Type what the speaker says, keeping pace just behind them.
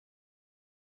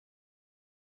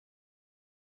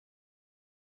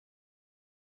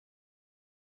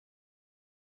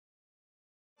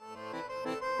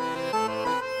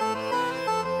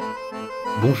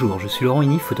Bonjour, je suis Laurent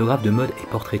Hini, photographe de mode et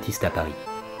portraitiste à Paris.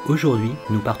 Aujourd'hui,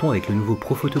 nous partons avec le nouveau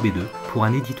Profoto B2 pour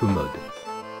un édito mode.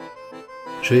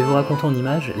 Je vais vous raconter en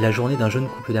images la journée d'un jeune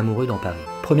couple d'amoureux dans Paris.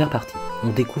 Première partie, on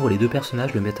découvre les deux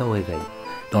personnages le matin au réveil,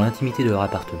 dans l'intimité de leur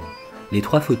appartement. Les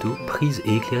trois photos, prises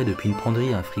et éclairées depuis une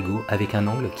penderie et un frigo, avec un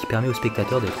angle qui permet au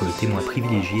spectateur d'être le témoin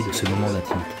privilégié de ce moment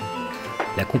d'intimité.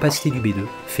 La compacité du B2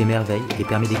 fait merveille et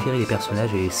permet d'éclairer les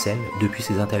personnages et les scènes depuis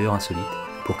ces intérieurs insolites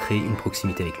pour créer une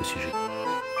proximité avec le sujet.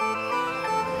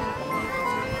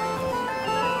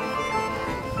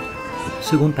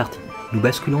 Seconde partie, nous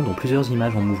basculons dans plusieurs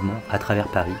images en mouvement à travers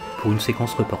Paris pour une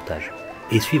séquence reportage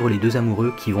et suivre les deux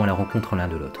amoureux qui vont à la rencontre l'un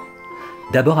de l'autre.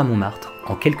 D'abord à Montmartre,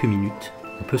 en quelques minutes,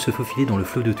 on peut se faufiler dans le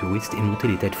flot de touristes et monter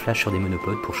les têtes flash sur des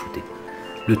monopodes pour shooter.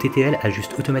 Le TTL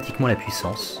ajuste automatiquement la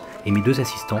puissance et mes deux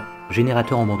assistants,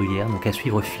 générateurs en bandoulière, n'ont qu'à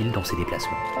suivre fil dans ces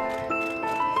déplacements.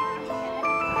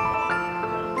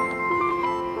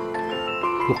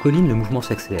 Pour Colline, le mouvement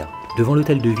s'accélère. Devant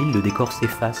l'hôtel de ville, le décor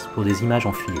s'efface pour des images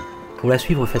enfilées. Pour la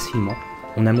suivre facilement,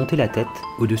 on a monté la tête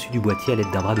au-dessus du boîtier à l'aide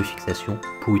d'un bras de fixation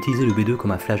pour utiliser le B2 comme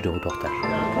un flash de reportage.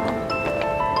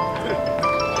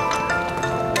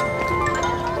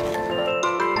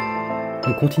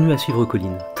 On continue à suivre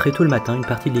Colline. Très tôt le matin, une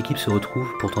partie de l'équipe se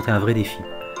retrouve pour tenter un vrai défi.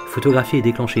 Photographier et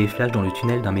déclencher les flashs dans le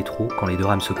tunnel d'un métro quand les deux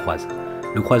rames se croisent.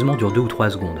 Le croisement dure 2 ou 3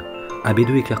 secondes. Un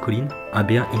B2 éclaire Colline, un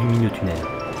B1 illumine le tunnel.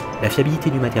 La fiabilité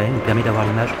du matériel nous permet d'avoir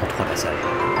l'image en 3 passages.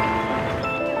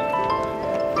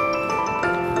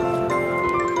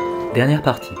 Dernière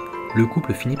partie, le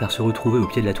couple finit par se retrouver au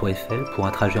pied de la tour Eiffel pour un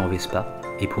trajet en Vespa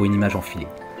et pour une image enfilée.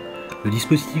 Le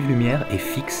dispositif lumière est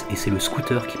fixe et c'est le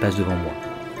scooter qui passe devant moi.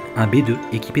 Un B2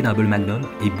 équipé d'un bol Magnum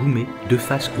est boomé de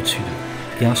face au-dessus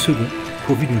d'eux, et un second,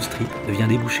 pourvu d'une strip, vient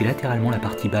déboucher latéralement la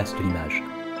partie basse de l'image.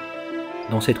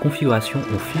 Dans cette configuration,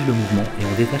 on fige le mouvement et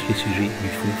on détache les sujets du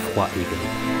fond froid et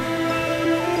gris.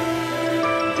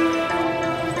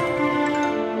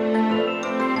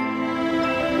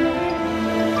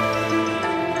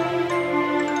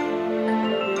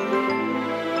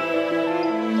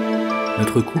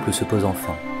 Notre couple se pose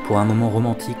enfin, pour un moment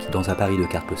romantique dans un Paris de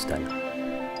carte postale.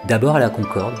 D'abord à la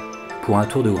Concorde, pour un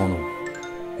tour de grande roue.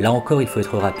 Là encore il faut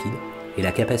être rapide, et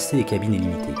la capacité des cabines est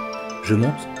limitée. Je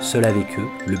monte, seul avec eux,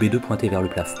 le B2 pointé vers le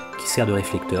plafond, qui sert de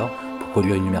réflecteur pour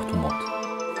produire une lumière tombante.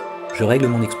 Je règle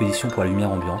mon exposition pour la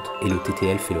lumière ambiante, et le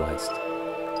TTL fait le reste.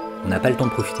 On n'a pas le temps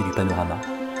de profiter du panorama,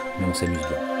 mais on s'amuse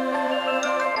bien.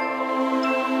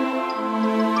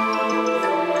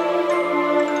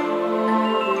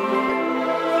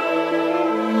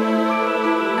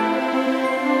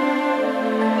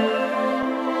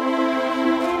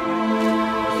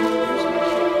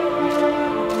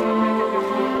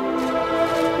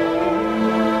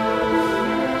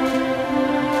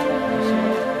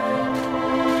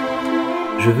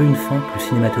 Je veux une fin plus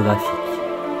cinématographique,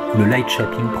 où le light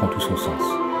shaping prend tout son sens.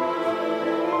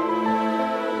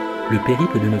 Le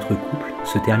périple de notre couple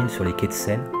se termine sur les quais de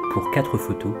Seine pour 4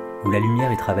 photos où la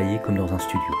lumière est travaillée comme dans un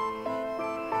studio.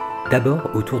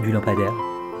 D'abord autour du lampadaire,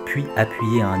 puis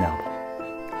appuyé à un arbre.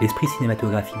 L'esprit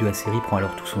cinématographique de la série prend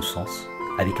alors tout son sens,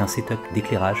 avec un setup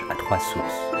d'éclairage à 3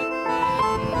 sources.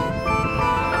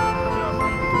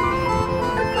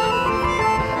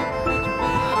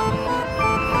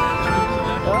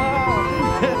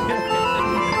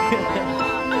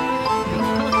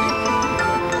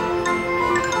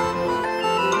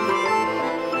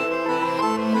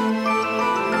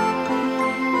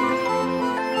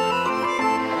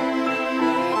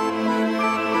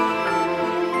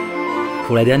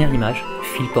 Pour la dernière image,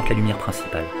 Phil porte la lumière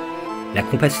principale. La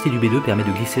compacité du B2 permet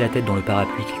de glisser la tête dans le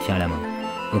parapluie qu'il tient à la main.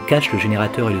 On cache le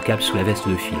générateur et le câble sous la veste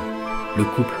de Phil. Le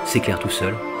couple s'éclaire tout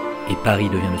seul, et Paris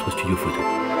devient notre studio photo.